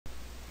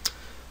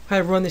Hi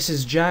everyone, this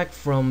is Jack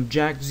from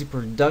Jack Z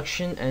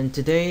Production, and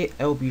today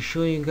I'll be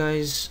showing you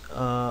guys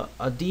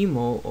a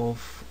demo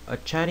of a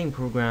chatting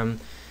program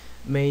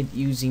made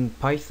using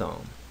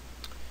Python.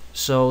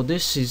 So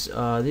this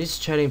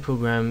chatting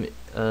program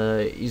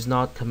is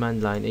not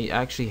command line. It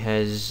actually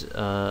has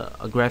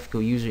a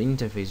graphical user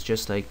interface,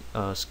 just like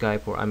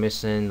Skype or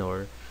MSN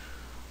or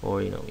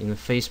in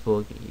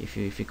Facebook, if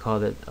you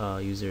call it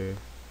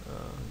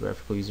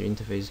graphical user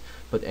interface.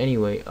 But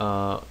anyway,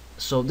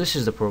 so this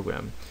is the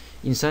program.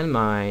 Inside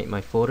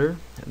my folder,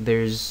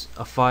 there's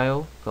a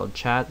file called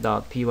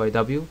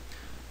chat.pyw.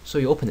 So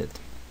you open it,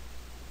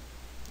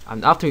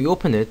 and after you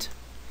open it,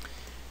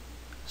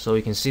 so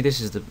you can see this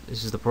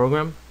is the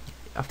program.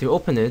 After you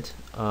open it,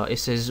 it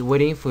says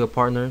waiting for your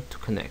partner to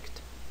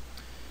connect.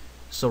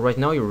 So right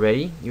now you're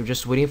ready. You're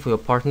just waiting for your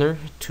partner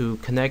to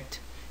connect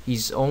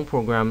his own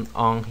program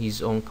on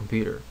his own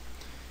computer.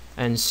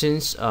 And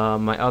since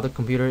my other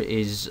computer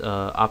is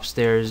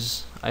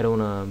upstairs, I don't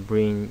want to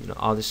bring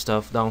all this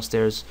stuff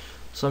downstairs,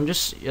 so I'm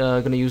just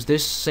gonna use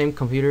this same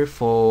computer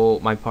for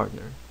my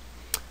partner.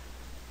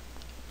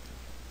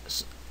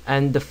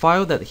 And the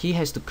file that he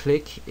has to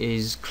click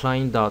is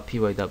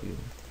client.pyw.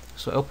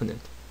 So I open it.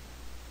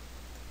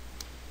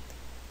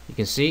 You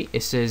can see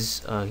it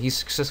says he's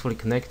successfully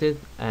connected,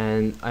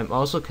 and I'm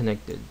also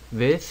connected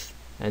with,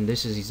 and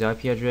this is his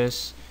IP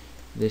address,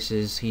 this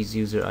is his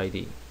user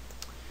ID.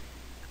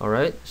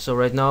 Alright, so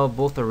right now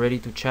both are ready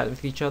to chat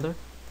with each other.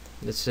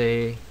 Let's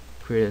say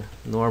create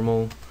a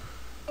normal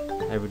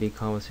everyday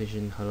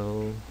conversation.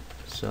 Hello,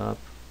 what's up?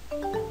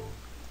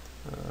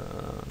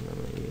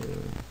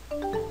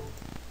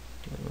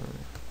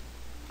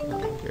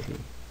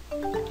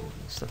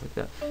 Stuff like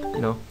that,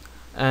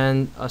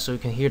 and so you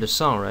can hear the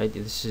sound, right?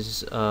 This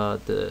is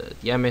the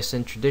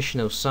MSN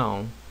traditional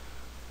sound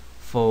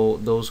for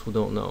those who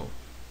don't know.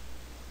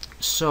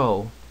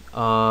 So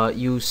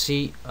you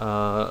see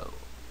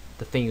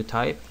the thing you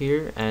type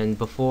here, and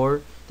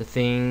before the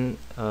thing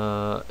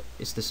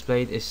is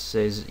displayed, it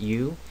says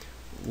you,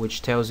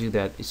 which tells you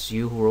that it's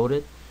you who wrote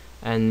it.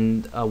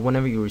 And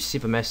whenever you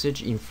receive a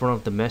message, in front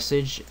of the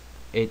message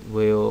it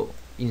will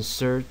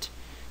insert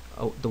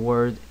the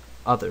word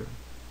other.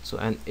 So,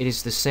 and it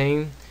is the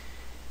same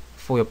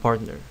for your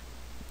partner,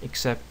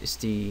 except it's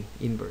the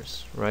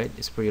inverse, right?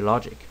 It's pretty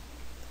logic.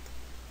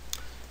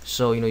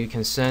 So you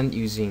can send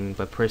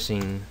by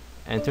pressing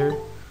enter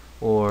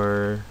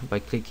or by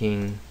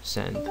clicking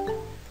send.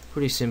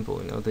 Pretty simple.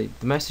 The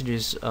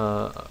messages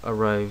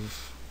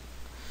arrive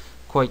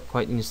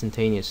quite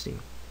instantaneously.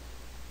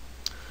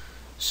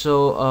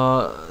 So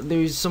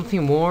there is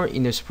something more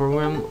in this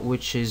program,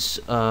 which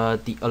is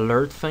the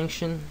alert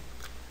function.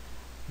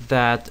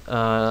 That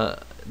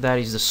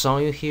is the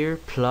song you hear,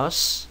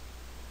 plus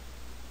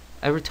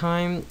every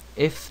time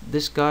if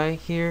this guy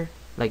here,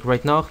 like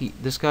right now,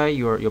 this guy,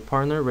 your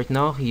partner, right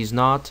now he's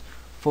not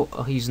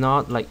focusing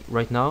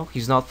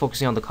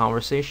on the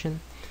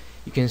conversation.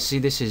 You can see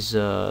this is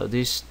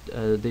this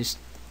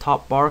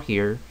top bar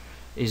here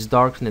is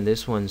darker than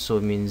this one, so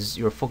it means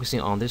you're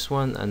focusing on this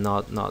one and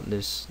not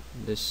this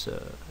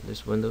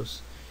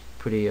Windows.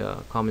 Pretty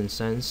common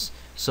sense.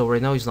 So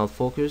right now he's not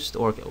focused,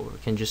 or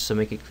can just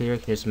make it clear,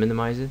 can just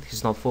minimize it.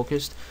 He's not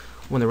focused.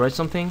 When I write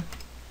something,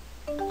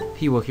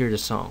 he will hear the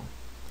sound.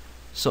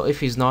 So if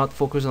he's not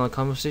focused on the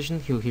conversation,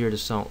 he'll hear the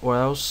sound, or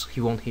else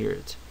he won't hear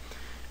it.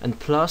 And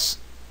plus,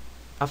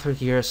 after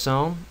he hears a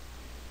sound,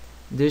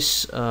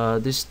 this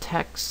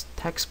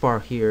text bar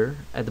here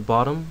at the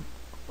bottom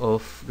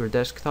of your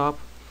desktop.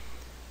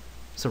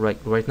 So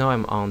right now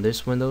I'm on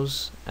this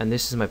Windows, and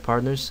this is my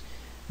partner's.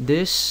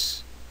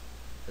 This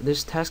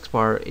text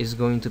bar is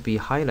going to be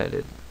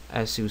highlighted,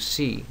 as you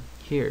see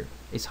here.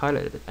 It's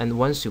highlighted, and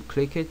once you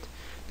click it,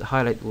 the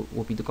highlight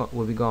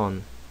will be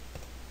gone.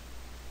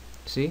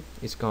 See,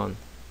 it's gone.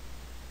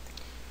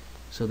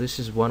 So this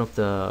is one of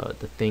the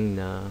thing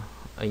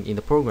in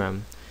the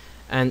program.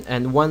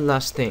 And one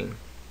last thing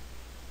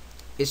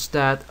is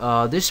that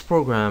this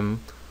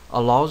program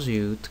allows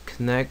you to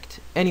connect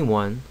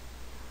anyone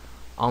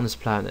on this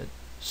planet.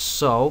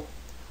 So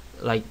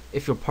like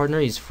if your partner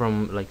is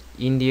from like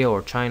India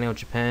or China or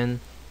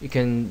Japan, you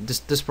can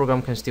this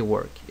program can still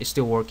work. It's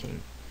still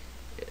working.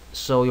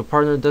 So your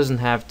partner doesn't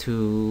have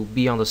to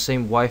be on the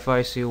same Wi-Fi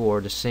as you,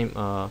 or the same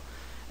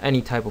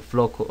any type of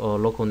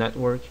local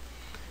network.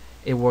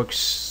 It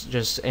works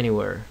just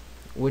anywhere,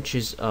 which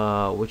is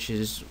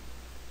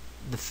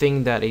the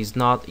thing that is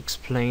not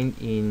explained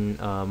in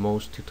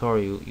most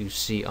tutorial you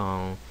see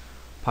on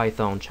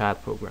Python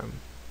chat program.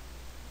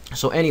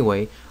 So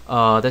anyway,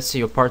 let's say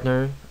your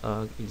partner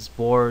is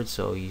bored,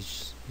 so he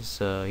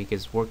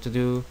gets work to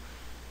do.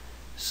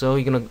 So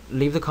you're gonna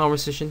leave the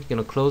conversation, you're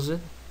gonna close it.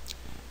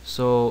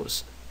 So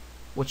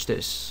watch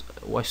this.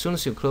 As soon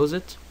as you close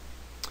it,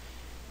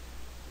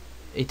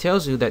 it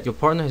tells you that your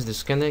partner has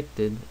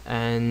disconnected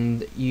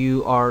and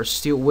you are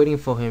still waiting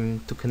for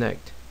him to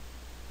connect.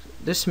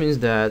 This means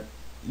that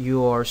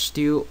you are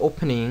still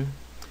opening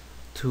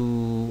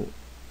to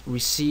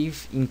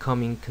receive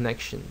incoming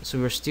connection. So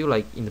you're still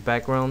like in the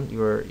background,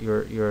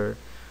 you're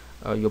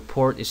your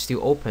port is still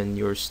open,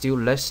 you're still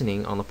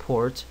listening on the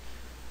port,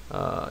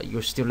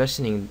 you're still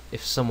listening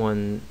if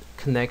someone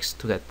connects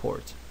to that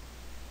port.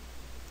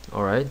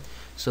 Alright,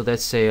 so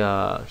let's say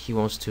he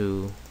wants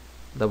to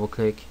double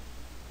click,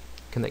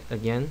 connect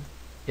again.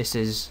 This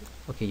is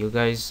okay, you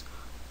guys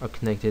are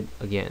connected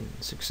again,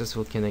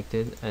 successful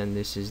connected, and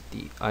this is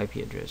the IP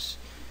address,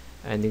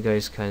 and you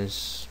guys can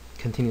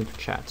continue to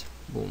chat.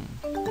 Boom,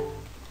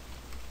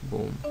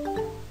 boom,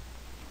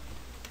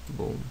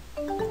 boom,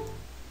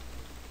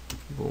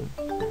 boom.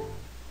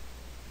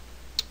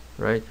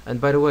 Right, and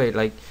by the way,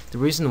 like the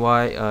reason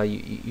why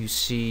you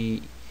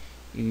see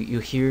you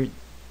hear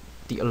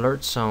the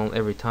alert sound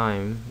every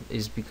time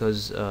is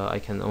because I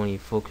can only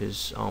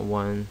focus on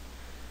one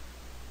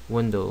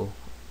window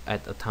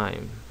at a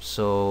time,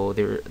 so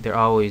there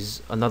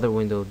always another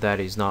window that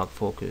is not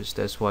focused.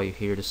 That's why you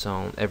hear the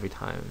sound every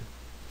time,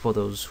 for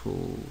those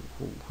who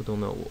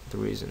don't know the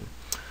reason.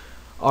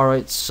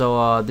 Alright,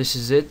 so this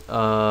is it.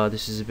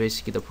 This is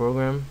basically the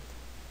program.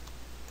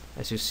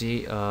 As you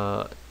see,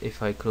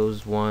 if I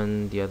close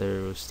one, the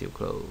other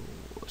will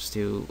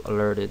still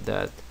alerted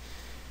that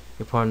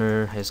your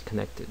partner has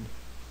connected.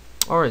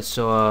 Alright,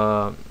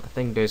 so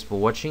thank you guys for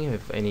watching. If you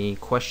have any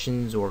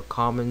questions or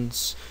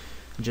comments,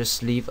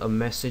 just leave a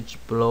message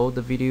below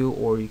the video,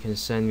 or you can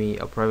send me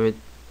a private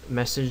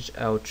message.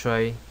 I'll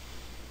try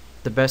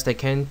the best I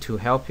can to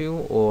help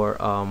you, or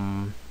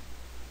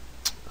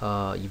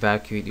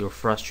evacuate your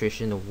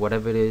frustration of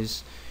whatever it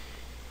is.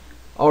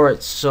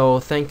 Alright, so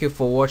thank you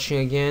for watching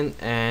again,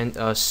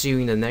 and see you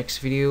in the next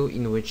video,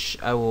 in which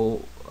I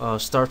will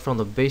start from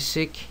the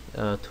basic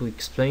to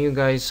explain you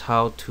guys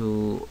how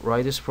to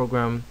write this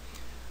program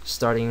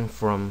starting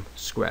from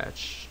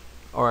scratch.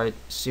 Alright,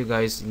 see you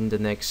guys in the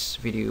next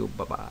video.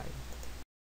 Bye bye.